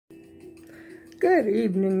Good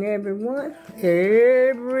evening, everyone.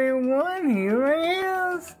 Everyone, here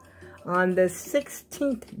I is on the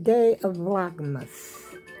 16th day of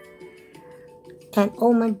VLOGMAS. And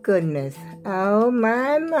oh my goodness, oh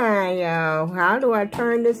my, y'all. How do I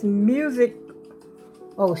turn this music?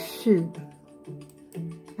 Oh shoot.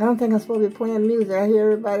 I don't think I'm supposed to be playing music. I hear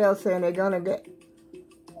everybody else saying they're gonna get...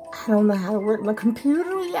 I don't know how to work my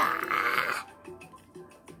computer. Yeah.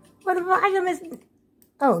 What the volume is...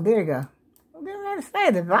 Oh, there you go. I didn't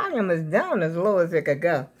understand. The volume is down as low as it could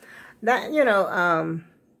go. That, you know,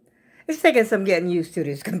 it's taking some getting used to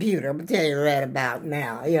this computer. I'm going to tell you right about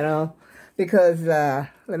now, you know. Because,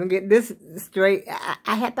 let me get this straight.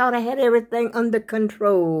 I had thought I had everything under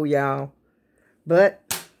control, y'all.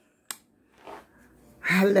 But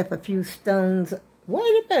I left a few stones. Wait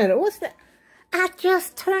a minute. What's that? I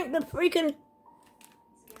just turned the freaking...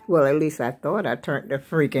 Well, at least I thought I turned the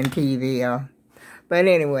freaking TV off. But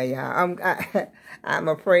anyway, y'all, I'm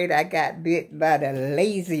afraid I got bit by the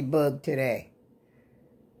lazy bug today.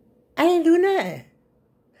 I didn't do nothing.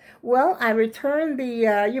 Well, I returned the,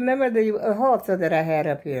 you remember the halter that I had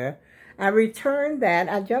up here? I returned that.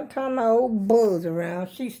 I jumped on my old buzz around.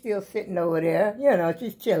 She's still sitting over there. You know,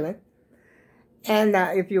 she's chilling. And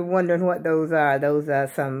if you're wondering what those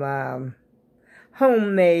are some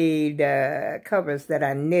homemade covers that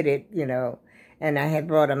I knitted, you know. And I had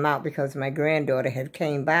brought them out because my granddaughter had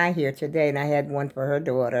came by here today, and I had one for her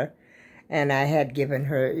daughter. And I had given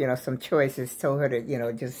her, you know, some choices, told her to, you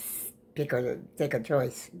know, just take a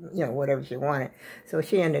choice, you know, whatever she wanted. So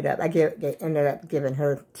she ended up, they ended up giving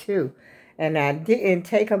her two. And I didn't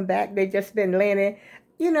take them back. They just been laying there.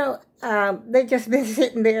 You know, they just been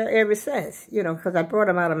sitting there ever since, you know, because I brought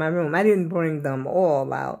them out of my room. I didn't bring them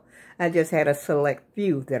all out. I just had a select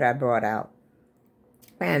few that I brought out.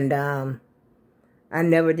 And, I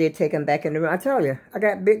never did take them back in the room. I tell you, I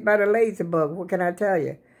got bit by the lazy bug. What can I tell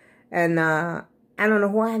you? And I don't know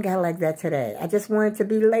why I got like that today. I just wanted to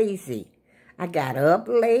be lazy. I got up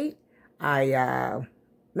late. Matter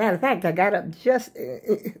of fact, I got up just...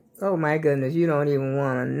 Oh my goodness, you don't even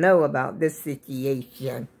want to know about this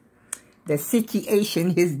situation. The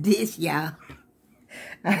situation is this, y'all.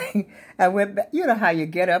 I went back. You know how you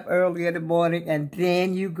get up early in the morning and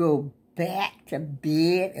then you go back to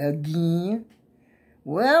bed again?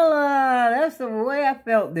 Well, that's the way I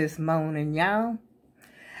felt this morning, y'all.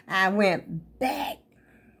 I went back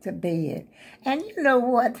to bed. And you know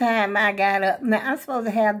what time I got up? Now, I'm supposed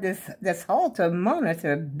to have this halter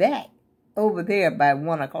monitor back over there by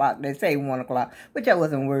 1 o'clock. They say 1 o'clock, which I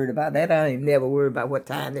wasn't worried about that. I ain't never worried about what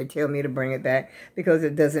time they tell me to bring it back because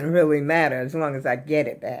it doesn't really matter as long as I get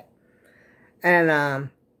it back. And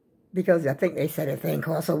because I think they said a thing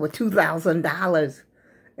costs over $2,000.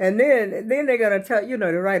 And then they're going to tell, you know,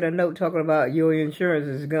 to write a note talking about your insurance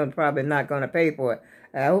is probably not going to pay for it.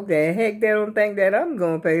 I hope the heck they don't think that I'm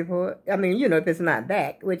going to pay for it. I mean, you know, if it's not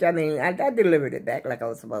back, which, I mean, I delivered it back like I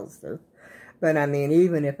was supposed to. But, I mean,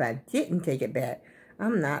 even if I didn't take it back,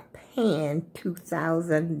 I'm not paying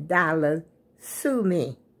 $2,000. Sue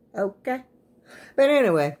me, okay? But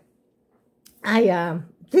anyway, I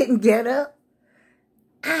didn't get up.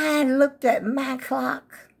 I looked at my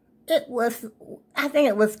clock. It was, I think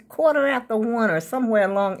it was 1:15 or somewhere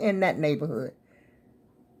along in that neighborhood.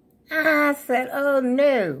 I said, oh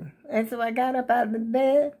no. And so I got up out of the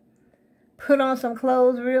bed, put on some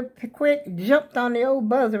clothes real quick, jumped on the old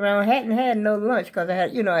buzz around, hadn't had no lunch because I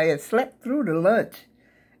had, you know, I had slept through the lunch.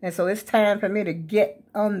 And so it's time for me to get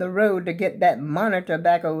on the road to get that monitor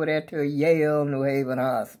back over there to Yale New Haven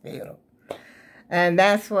Hospital. And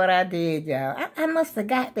that's what I did, y'all. I must have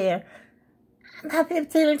got there about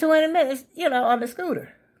 15 or 20 minutes, you know, on the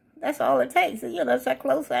scooter. That's all it takes. You know, that's how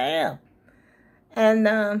close I am. And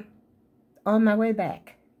on my way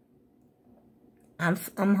back, I'm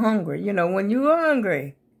hungry. You know, when you're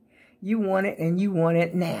hungry, you want it and you want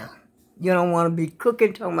it now. You don't want to be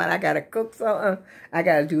cooking, talking about I got to cook something, I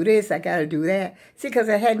got to do this, I got to do that. See, because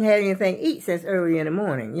I hadn't had anything to eat since early in the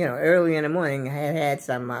morning. You know, early in the morning, I had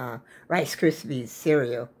some Rice Krispies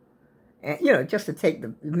cereal. And, you know, just to take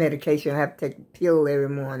the medication, I have to take the pill every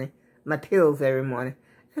morning, my pills every morning.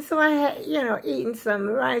 And so I had, you know, eaten some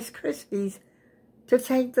Rice Krispies to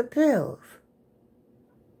take the pills.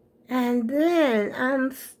 And then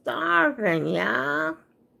I'm starving, y'all.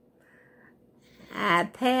 I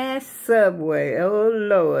passed Subway. Oh,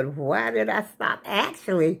 Lord, why did I stop?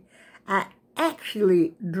 Actually, I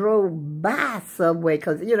drove by Subway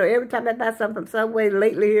because, you know, every time I buy something from Subway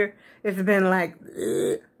lately here, it's been like,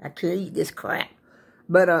 I can't eat this crap.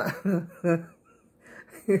 But,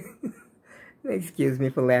 excuse me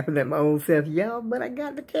for laughing at my own self, y'all, but I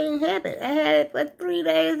got the cane habit. I had it for 3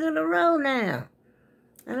 days in a row now.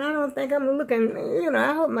 And I don't think I'm looking, you know,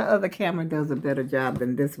 I hope my other camera does a better job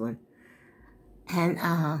than this one. And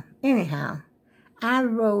anyhow, I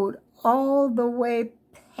rode all the way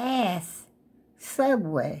past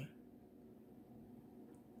Subway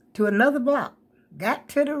to another block, got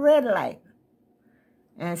to the red light,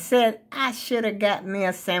 and said I should have got me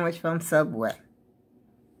a sandwich from Subway.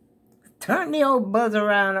 Turned the old buzz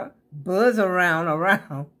around.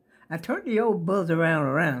 I turned the old buzz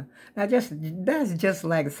around. Now, that's just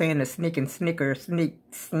like saying the snack.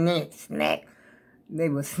 They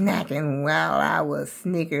were snacking while I was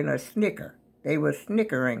sneaking a snicker. They were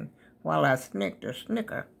snickering while I snicked a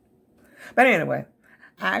snicker. But anyway,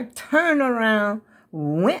 I turned around,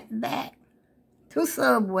 went back to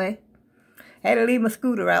Subway. Had to leave my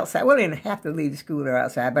scooter outside. Well, I didn't have to leave the scooter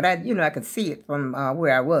outside, but I could see it from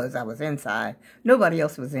where I was. I was inside. Nobody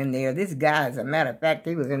else was in there. This guy, as a matter of fact,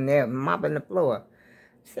 he was in there mopping the floor.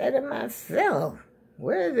 Said to myself,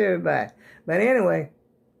 where's everybody? But anyway,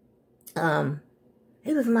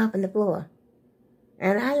 he was mopping the floor.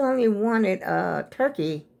 And I only wanted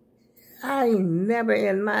turkey. I never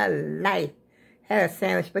in my life had a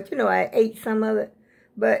sandwich. But, you know, I ate some of it.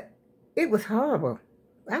 But it was horrible.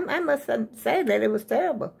 I must say that it was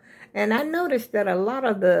terrible. And I noticed that a lot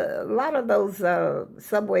of those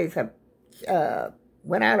Subways have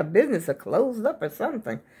went out of business or closed up or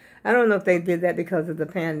something. I don't know if they did that because of the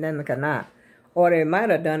pandemic or not. Or they might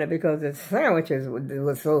have done it because the sandwiches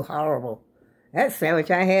was so horrible. That sandwich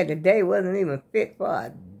I had today wasn't even fit for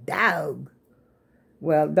a dog.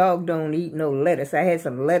 Well, dog don't eat no lettuce. I had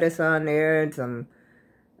some lettuce on there and some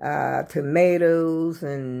tomatoes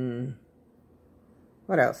and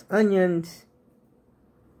what else? Onions,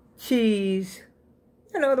 cheese,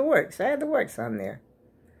 you know, the works. I had the works on there.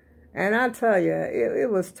 And I'll tell you,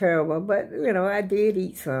 it was terrible. But, you know, I did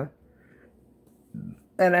eat some.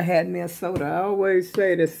 And I had me a soda. I always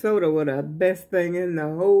say the soda was the best thing in the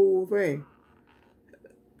whole thing.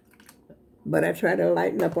 But I tried to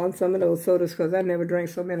lighten up on some of those sodas because I never drank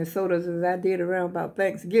so many sodas as I did around about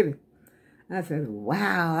Thanksgiving. I said,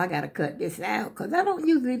 wow, I got to cut this out because I don't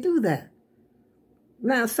usually do that.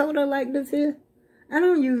 Now, soda like this here, I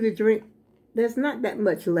don't usually drink. There's not that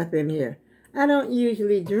much left in here. I don't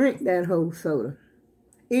usually drink that whole soda.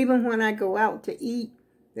 Even when I go out to eat,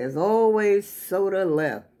 there's always soda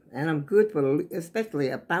left. And I'm good for, especially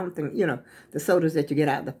a fountain, you know, the sodas that you get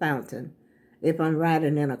out the fountain. If I'm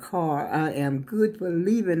riding in a car, I am good for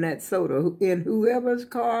leaving that soda in whoever's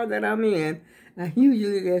car that I'm in. I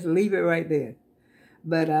usually just leave it right there.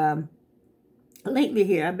 But, lately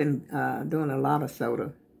here, I've been doing a lot of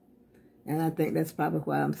soda. And I think that's probably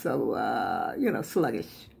why I'm so, you know, sluggish.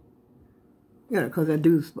 You know, because I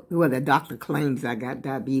do, well, the doctor claims I got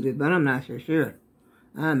diabetes, but I'm not so sure.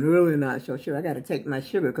 I'm really not so sure. I got to take my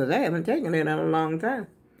sugar because I haven't taken it in a long time.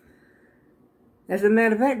 As a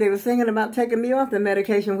matter of fact, they were thinking about taking me off the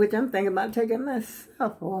medication, which I'm thinking about taking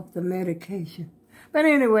myself off the medication. But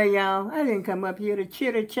anyway, y'all, I didn't come up here to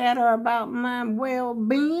chitter-chatter about my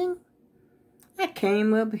well-being. I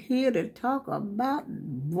came up here to talk about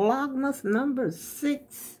Vlogmas number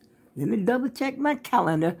 6. Let me double check my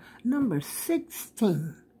calendar. Number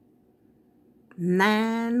 16.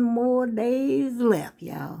 9 more days left,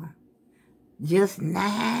 y'all. Just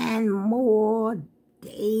 9 more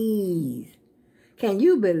days. Can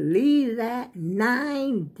you believe that?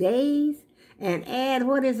 9 days? And add,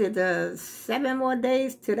 what is it, 7 more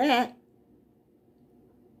days to that?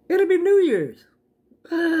 It'll be New Year's.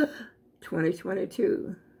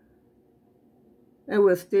 2022. And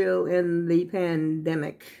we're still in the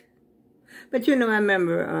pandemic. But you know, I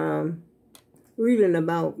remember reading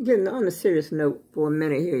about, getting on a serious note for a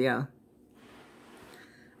minute here, y'all.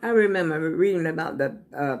 I remember reading about the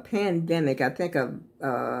pandemic, I think of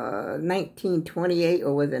 1928,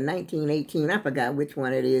 or was it 1918? I forgot which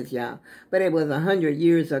one it is, y'all. But it was 100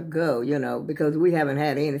 years ago, you know, because we haven't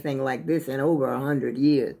had anything like this in over 100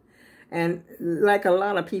 years. And like a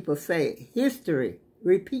lot of people say, history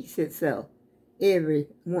repeats itself every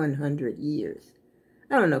 100 years.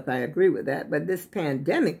 I don't know if I agree with that, but this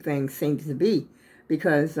pandemic thing seems to be,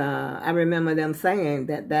 because I remember them saying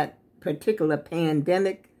that that particular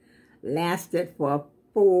pandemic lasted for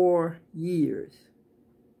 4 years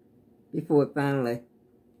before it finally,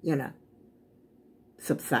 you know,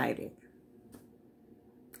 subsided.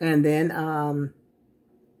 And then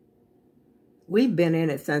we've been in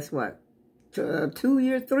it since what? 2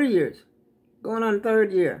 years, 3 years, going on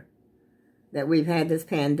 3rd year that we've had this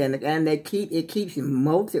pandemic, and it keeps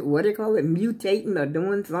mutating or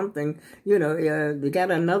doing something. You know, they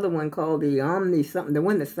got another one called the Omni something, the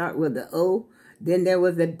one that starts with the O. Then there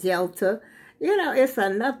was the Delta. You know, it's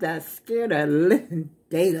enough to scare the living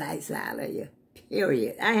daylights out of you.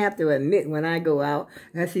 Period. I have to admit, when I go out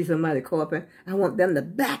and I see somebody coughing, I want them to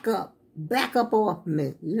back up off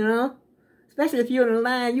me, you know? Especially if you're in the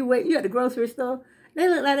line, you at the grocery store, they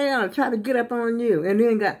look like they're gonna try to get up on you, and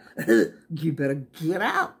then you better get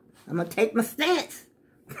out. I'm gonna take my stance.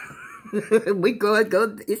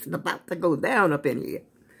 It's about to go down up in here.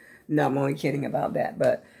 No, I'm only kidding about that,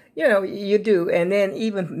 but you know, you do. And then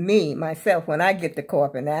even me, myself, when I get to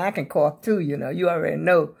coughing, now I can cough too, you know. You already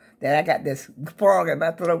know that I got this frog in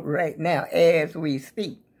my throat right now as we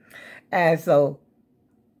speak. And so,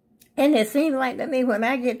 and it seems like to me when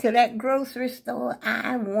I get to that grocery store,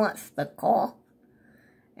 I want to cough.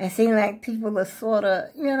 It seems like people are sort of,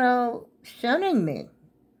 you know, shunning me.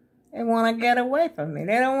 They want to get away from me.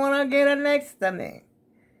 They don't want to get next to me.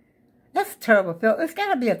 That's a terrible feeling. It's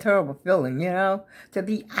got to be a terrible feeling, you know, to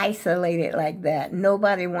be isolated like that.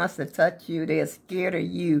 Nobody wants to touch you. They're scared of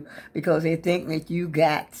you because they think that you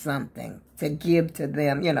got something to give to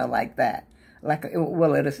them, you know, like that.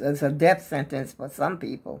 Well, it's a death sentence for some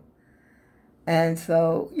people. And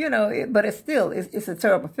so, you know, but it's still, it's a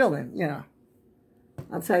terrible feeling, you know.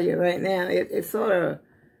 I'll tell you right now, it's sort of,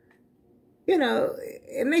 you know,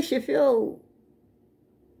 it makes you feel,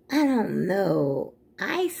 I don't know,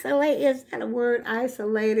 isolated. Is that a word?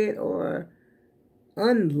 Isolated or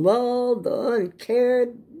unloved or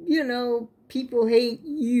uncared. You know, people hate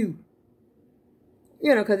you.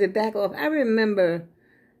 You know, because it back off. I remember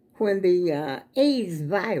when the AIDS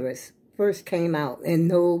virus first came out and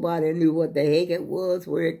nobody knew what the heck it was,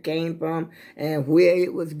 where it came from, and where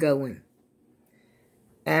it was going.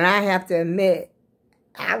 And I have to admit,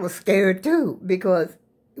 I was scared too, because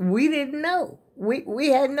we didn't know. We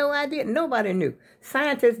had no idea. Nobody knew.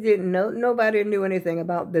 Scientists didn't know. Nobody knew anything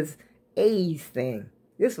about this AIDS thing.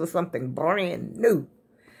 This was something brand new.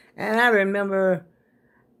 And I remember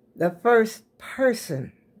the first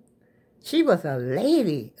person. She was a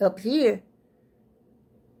lady up here.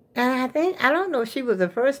 And I don't know if she was the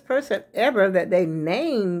first person ever that they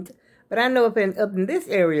named, but I know up in this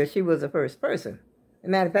area, she was the first person. As a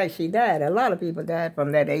matter of fact, she died. A lot of people died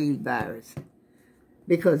from that AIDS virus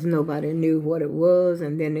because nobody knew what it was,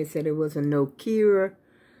 and then they said it was a no cure.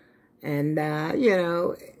 And, you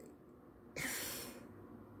know,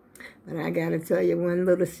 but I got to tell you one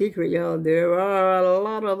little secret, y'all. There are a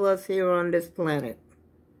lot of us here on this planet.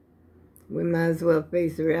 We might as well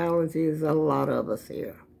face the reality. There's a lot of us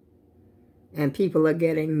here. And people are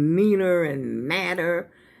getting meaner and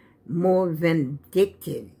madder, more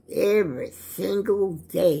vindictive every single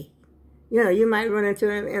day. You know, you might run into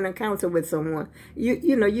an encounter with someone.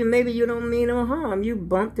 You know, maybe you don't mean no harm. You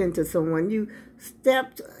bumped into someone. You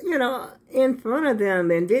stepped, you know, in front of them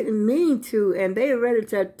and didn't mean to, and they're ready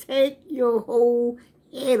to take your whole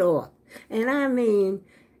head off. And I mean,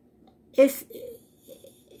 it's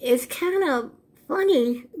kind of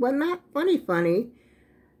funny. Well, not funny,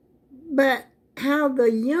 but how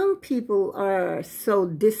the young people are so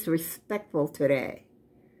disrespectful today.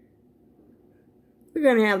 We're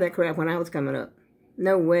going to have that crap when I was coming up.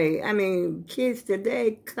 No way. I mean, kids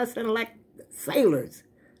today cussing like sailors,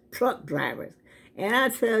 truck drivers. And I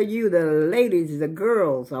tell you, the ladies, the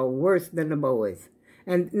girls are worse than the boys.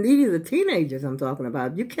 And these are teenagers I'm talking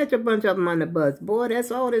about. You catch a bunch of them on the bus, boy, that's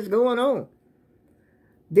all that's going on.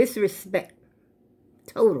 Disrespect.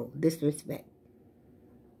 Total disrespect.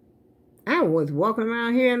 I was walking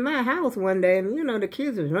around here in my house one day, and, you know, the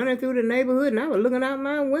kids was running through the neighborhood, and I was looking out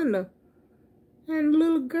my window. And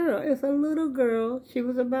little girl, it's a little girl. She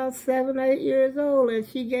was about 7 or 8 years old, and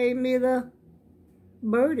she gave me the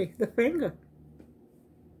birdie, the finger.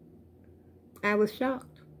 I was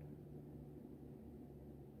shocked.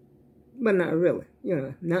 But not really, you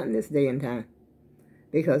know, not in this day and time.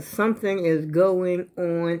 Because something is going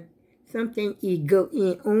on. Something is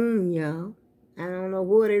going on, y'all. I don't know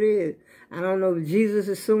what it is. I don't know if Jesus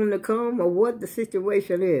is soon to come or what the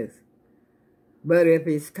situation is. But if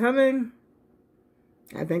he's coming,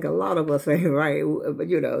 I think a lot of us ain't right. But,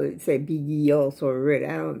 you know, say, be ye also ready.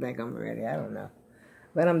 I don't think I'm ready. I don't know.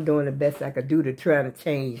 But I'm doing the best I could do to try to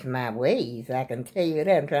change my ways. I can tell you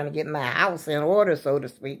that. I'm trying to get my house in order, so to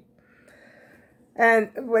speak.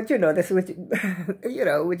 But, you know, this, which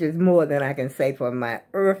is more than I can say for my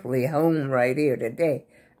earthly home right here today.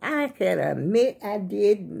 I can admit I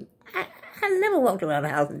never walked around the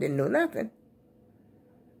house and didn't do nothing.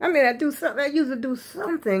 I mean, I used to do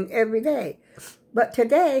something every day. But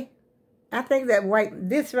today, I think that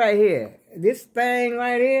this right here, this thing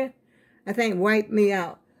right here, I think wiped me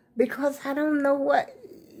out. Because I don't know what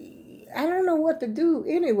to do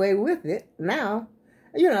anyway with it now.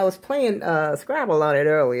 You know, I was playing Scrabble on it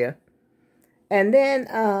earlier. And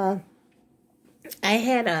then I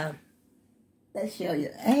had let's show you.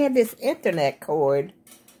 I had this internet cord,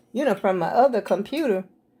 you know, from my other computer,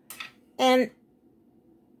 and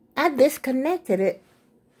I disconnected it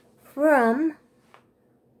from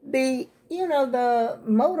the, you know, the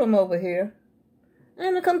modem over here,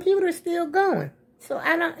 and the computer's still going. So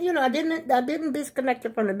I don't, you know, I didn't disconnect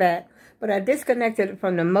it from the back, but I disconnected it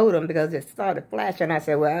from the modem because it started flashing. I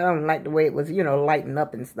said, well, I don't like the way it was, you know, lighting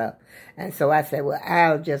up and stuff. And so I said, well,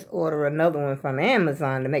 I'll just order another one from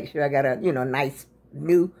Amazon to make sure I got a, you know, nice,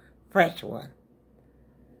 new, fresh one.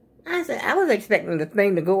 I said, I was expecting the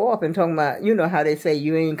thing to go off and talking about, you know, how they say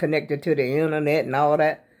you ain't connected to the internet and all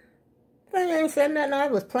that. Thing ain't said nothing. I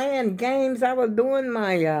was playing games. I was doing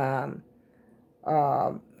my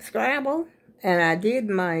Scrabble. And I did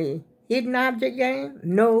my hidden object game.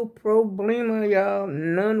 No problema, y'all.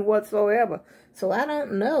 None whatsoever. So I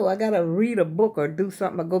don't know. I got to read a book or do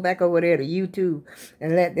something. Or go back over there to YouTube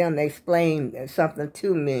and let them explain something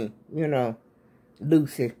to me. You know,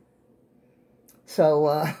 Lucy. So,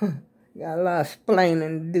 got a lot of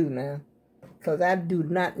explaining to do now. Because I do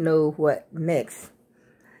not know what next.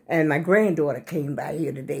 And my granddaughter came by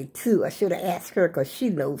here today, too. I should have asked her because she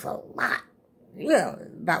knows a lot. You know,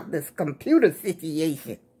 about this computer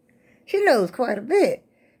situation. She knows quite a bit.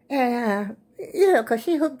 And, you know, because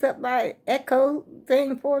she hooked up my Echo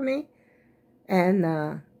thing for me. And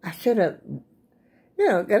I should have, you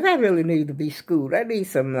know, because I really need to be schooled. I need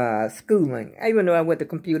some schooling. Even though I went to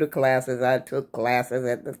computer classes, I took classes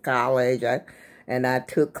at the college. And I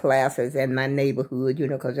took classes in my neighborhood, you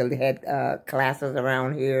know, because they had classes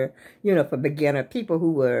around here, you know, for beginner people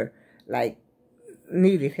who were, like,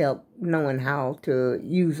 needed help knowing how to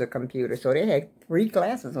use a computer. So they had free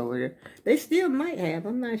classes over here. They still might have,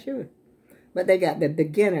 I'm not sure. But they got the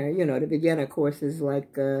beginner, you know, the beginner courses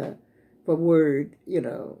like for Word, you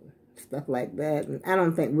know, stuff like that. And I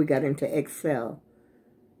don't think we got into Excel.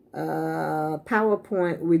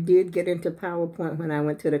 PowerPoint, we did get into PowerPoint when I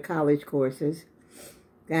went to the college courses.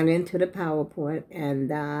 Got into the PowerPoint. And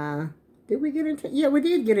did we get into, yeah, we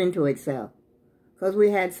did get into Excel. Because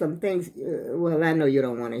we had some things, well, I know you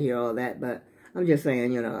don't want to hear all that, but I'm just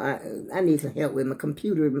saying, you know, I need some help with my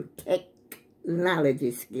computer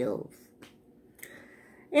technology skills.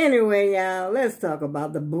 Anyway, y'all, let's talk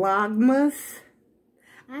about the VLOGMAS.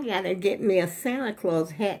 I got to get me a Santa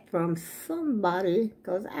Claus hat from somebody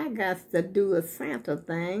because I got to do a Santa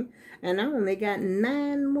thing, and I only got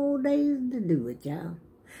 9 more days to do it, y'all.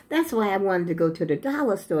 That's why I wanted to go to the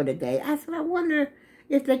dollar store today. I said, I wonder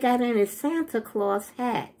if they got any Santa Claus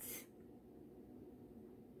hats.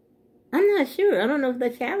 I'm not sure. I don't know if they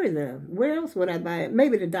carry them. Where else would I buy it?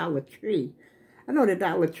 Maybe the Dollar Tree. I know the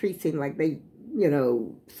Dollar Tree seemed like they, you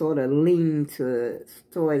know, sort of lean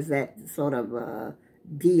towards that sort of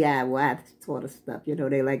DIY sort of stuff. You know,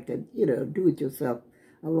 they like to, you know, do it yourself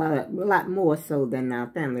a lot more so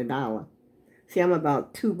than Family Dollar. See, I'm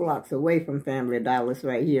about 2 blocks away from Family Dollars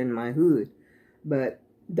right here in my hood. But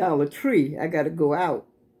Dollar Tree, I got to go out,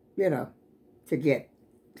 you know, to get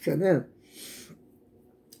to them.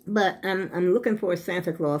 But I'm looking for a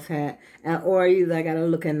Santa Claus hat, or either I got to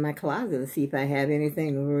look in my closet to see if I have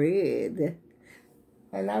anything red.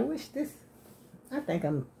 And I wish this, I think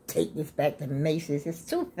I'm take this back to Macy's. It's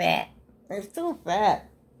too fat. It's too fat.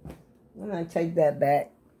 I'm going to take that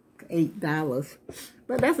back. $8.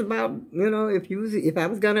 But that's about, you know, if I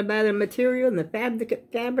was going to buy the material and the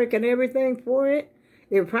fabric and everything for it,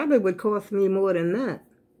 it probably would cost me more than that.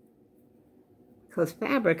 Because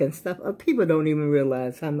fabric and stuff, people don't even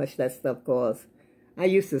realize how much that stuff costs. I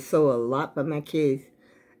used to sew a lot for my kids.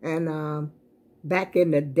 And back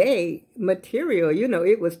in the day, material, you know,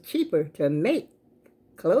 it was cheaper to make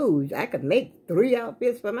clothes. I could make 3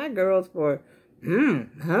 outfits for my girls for, I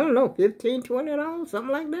don't know, $15, $20,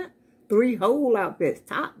 something like that. 3 whole outfits,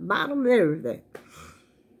 top, bottom, and everything.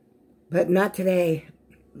 But not today.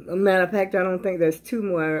 Matter of fact, I don't think there's too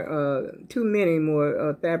many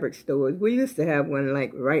more fabric stores. We used to have one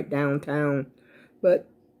like right downtown, but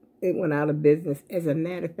it went out of business. As a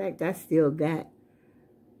matter of fact, I still got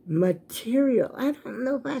material. I don't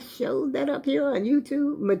know if I showed that up here on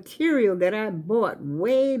YouTube. Material that I bought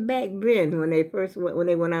way back then when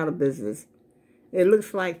they went out of business. It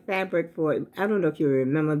looks like fabric for, I don't know if you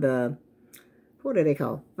remember the, what are they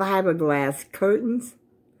called? Fiberglass curtains.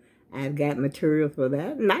 I've got material for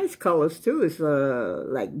that. Nice colors, too. It's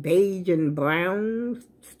like beige and brown,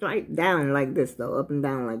 striped down like this, though, up and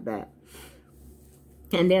down like that.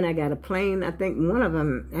 And then I got a plain, I think one of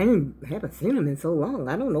them, I haven't seen them in so long.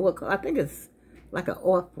 I don't know what color. I think it's like an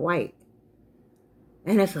off-white.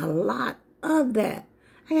 And it's a lot of that.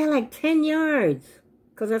 I got like 10 yards.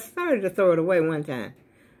 Because I started to throw it away one time.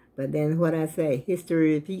 But then what I say,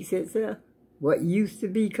 history repeats itself. What used to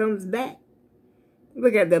be comes back.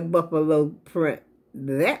 Look at the buffalo print.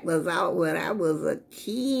 That was out when I was a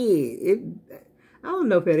kid. I don't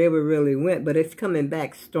know if it ever really went, but it's coming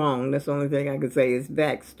back strong. That's the only thing I can say. It's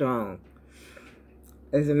back strong.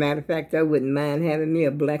 As a matter of fact, I wouldn't mind having me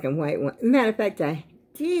a black and white one. Matter of fact, I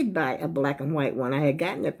did buy a black and white one. I had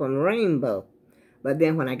gotten it from Rainbow. But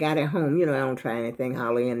then when I got it home, you know, I don't try anything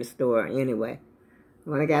hardly in the store anyway.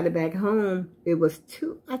 When I got it back home, it was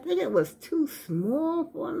I think it was too small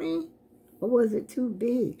for me. Or was it too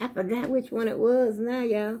big? I forgot which one it was now,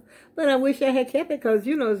 y'all. But I wish I had kept it because,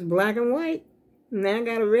 you know, it's black and white. Now I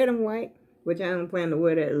got a red and white, which I don't plan to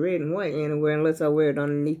wear that red and white anywhere unless I wear it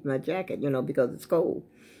underneath my jacket, you know, because it's cold.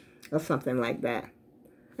 Or something like that.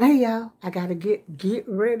 Hey, y'all, I got to get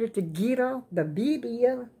ready to get off the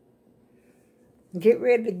video. Get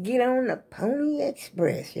ready to get on the Pony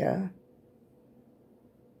Express, y'all.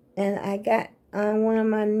 And I got on one of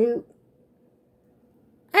my new...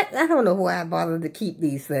 I don't know why I bothered to keep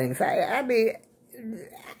these things. I mean,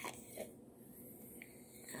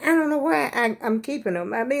 I don't know why I'm keeping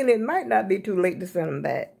them. I mean, it might not be too late to send them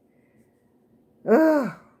back.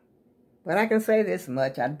 Ugh. But I can say this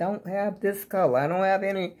much. I don't have this color. I don't have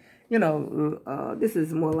any, you know, this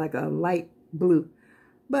is more like a light blue.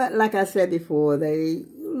 But like I said before, they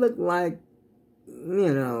look like,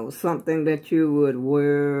 you know, something that you would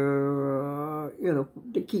wear, you know,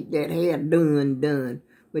 to keep that hair done.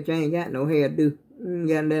 Which I ain't got no hair do. Ain't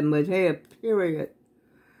got that much hair, period.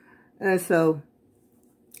 And so,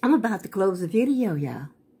 I'm about to close the video, y'all.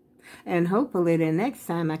 And hopefully the next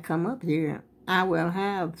time I come up here, I will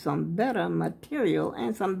have some better material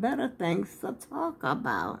and some better things to talk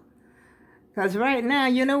about. Because right now,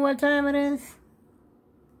 you know what time it is?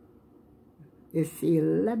 It's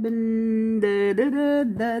 11.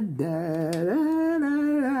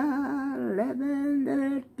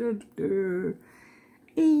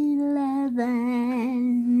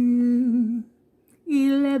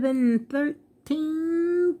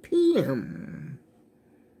 11:13 p.m.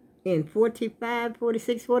 In 45,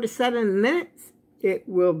 46, 47 minutes, it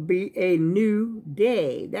will be a new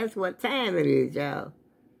day. That's what time it is, y'all.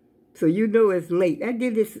 So you know it's late. I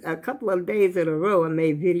did this a couple of days in a row. I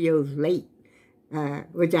made videos late,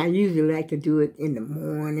 which I usually like to do it in the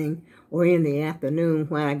morning or in the afternoon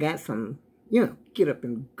when I got some, you know, get up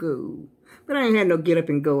and go. But I ain't had no get up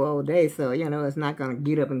and go all day, so, you know, it's not going to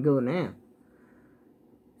get up and go now.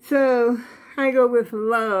 So, I go with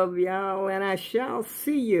love, y'all, and I shall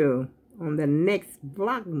see you on the next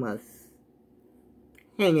Vlogmas.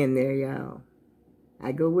 Hang in there, y'all.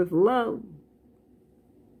 I go with love.